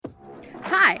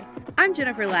I'm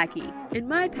Jennifer Lackey, and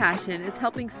my passion is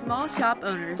helping small shop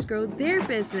owners grow their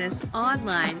business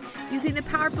online using the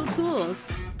powerful tools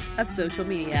of social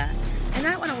media. And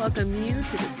I want to welcome you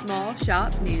to the Small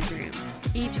Shop Newsroom.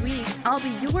 Each week, I'll be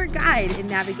your guide in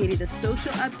navigating the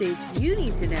social updates you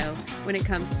need to know when it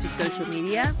comes to social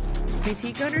media,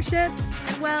 boutique ownership,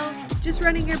 and, well, just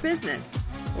running your business.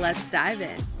 Let's dive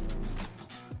in.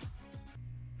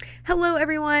 Hello,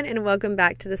 everyone, and welcome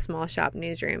back to the Small Shop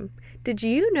Newsroom. Did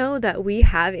you know that we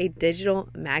have a digital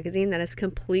magazine that is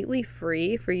completely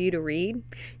free for you to read?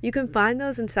 You can find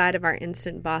those inside of our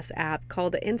Instant Boss app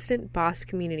called the Instant Boss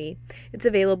Community. It's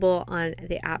available on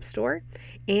the App Store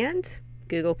and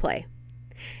Google Play.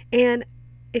 And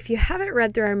if you haven't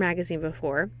read through our magazine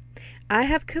before, I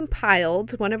have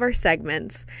compiled one of our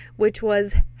segments, which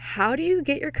was how do you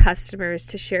get your customers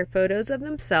to share photos of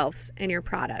themselves and your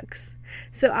products?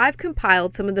 So I've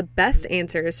compiled some of the best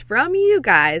answers from you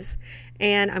guys,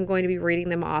 and I'm going to be reading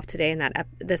them off today in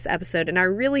this episode. And I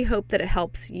really hope that it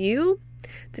helps you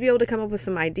to be able to come up with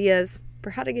some ideas for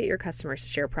how to get your customers to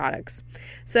share products.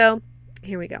 So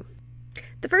here we go.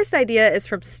 The first idea is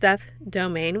from Steph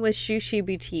Domain with Shushi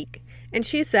Boutique. And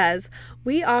she says,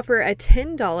 we offer a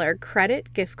 $10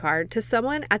 credit gift card to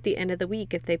someone at the end of the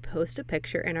week if they post a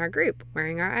picture in our group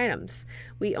wearing our items.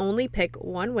 We only pick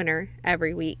one winner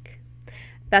every week.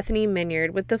 Bethany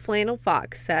Minyard with the Flannel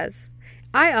Fox says,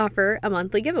 I offer a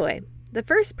monthly giveaway. The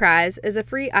first prize is a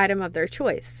free item of their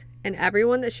choice, and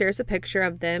everyone that shares a picture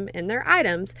of them and their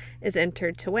items is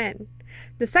entered to win.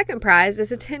 The second prize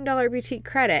is a $10 boutique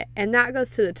credit, and that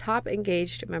goes to the top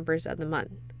engaged members of the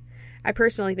month. I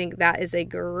personally think that is a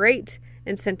great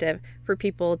incentive for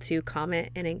people to comment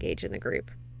and engage in the group.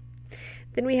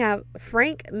 Then we have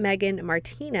Frank Megan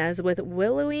Martinez with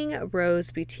Willowing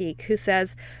Rose Boutique, who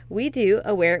says, we do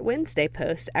a Wear It Wednesday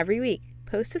post every week.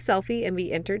 Post a selfie and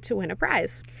be entered to win a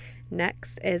prize.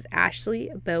 Next is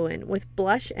Ashley Bowen with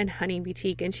Blush and Honey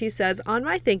Boutique, and she says, on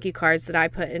my thank you cards that I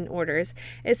put in orders,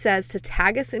 it says to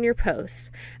tag us in your posts.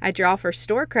 I draw for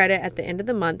store credit at the end of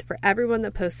the month for everyone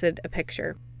that posted a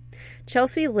picture.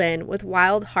 Chelsea Lynn with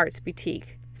Wild Hearts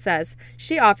Boutique says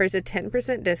she offers a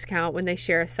 10% discount when they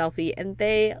share a selfie, and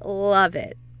they love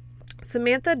it.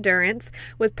 Samantha Durrance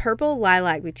with Purple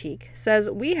Lilac Boutique says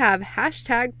we have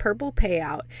hashtag Purple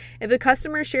Payout. If a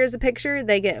customer shares a picture,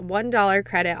 they get $1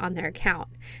 credit on their account.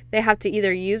 They have to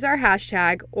either use our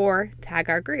hashtag or tag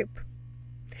our group.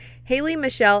 Haley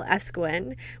Michelle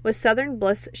Esquin with Southern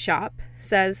Bliss Shop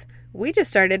says, we just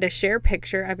started a share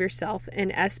picture of yourself in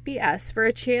SBS for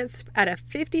a chance at a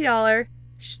 $50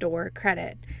 store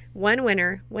credit. One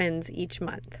winner wins each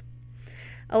month.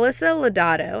 Alyssa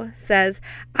Lodato says,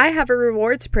 I have a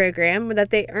rewards program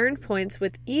that they earn points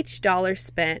with each dollar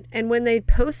spent, and when they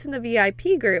post in the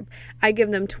VIP group, I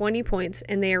give them 20 points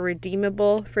and they are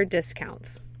redeemable for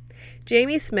discounts.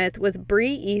 Jamie Smith with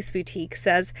Bree East Boutique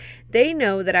says, they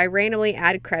know that I randomly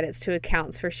add credits to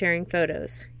accounts for sharing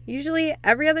photos. Usually,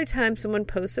 every other time someone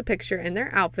posts a picture in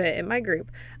their outfit in my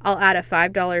group, I'll add a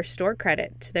 $5 store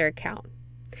credit to their account.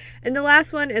 And the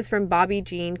last one is from Bobby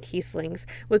Jean Kieslings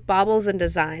with Baubles and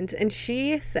Designs, and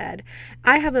she said,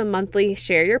 I have a monthly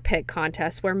Share Your Pick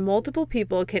contest where multiple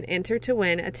people can enter to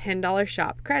win a $10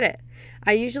 shop credit.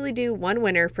 I usually do one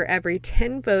winner for every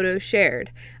 10 photos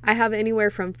shared. I have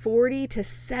anywhere from 40 to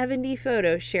 70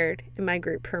 photos shared in my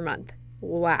group per month.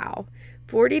 Wow.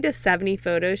 40 to 70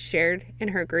 photos shared in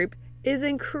her group is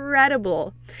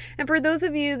incredible. And for those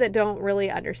of you that don't really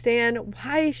understand,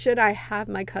 why should I have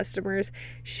my customers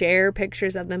share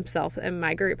pictures of themselves in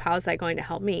my group? How is that going to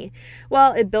help me?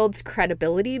 Well, it builds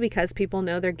credibility because people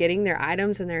know they're getting their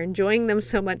items and they're enjoying them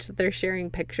so much that they're sharing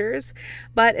pictures.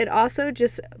 But it also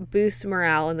just boosts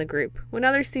morale in the group. When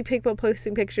others see people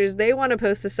posting pictures, they want to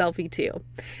post a selfie too.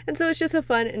 And so it's just a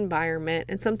fun environment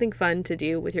and something fun to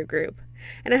do with your group.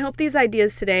 And I hope these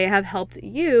ideas today have helped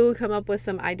you come up with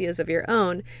some ideas of your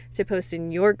own to post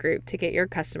in your group to get your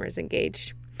customers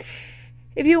engaged.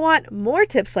 If you want more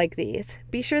tips like these,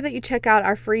 be sure that you check out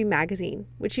our free magazine,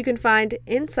 which you can find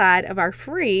inside of our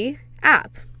free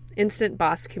app, Instant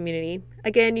Boss Community.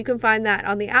 Again, you can find that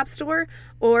on the App Store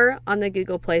or on the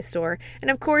Google Play Store.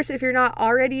 And of course, if you're not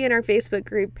already in our Facebook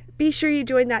group, be sure you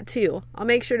join that too. I'll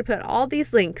make sure to put all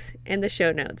these links in the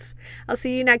show notes. I'll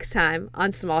see you next time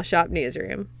on Small Shop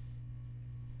Newsroom.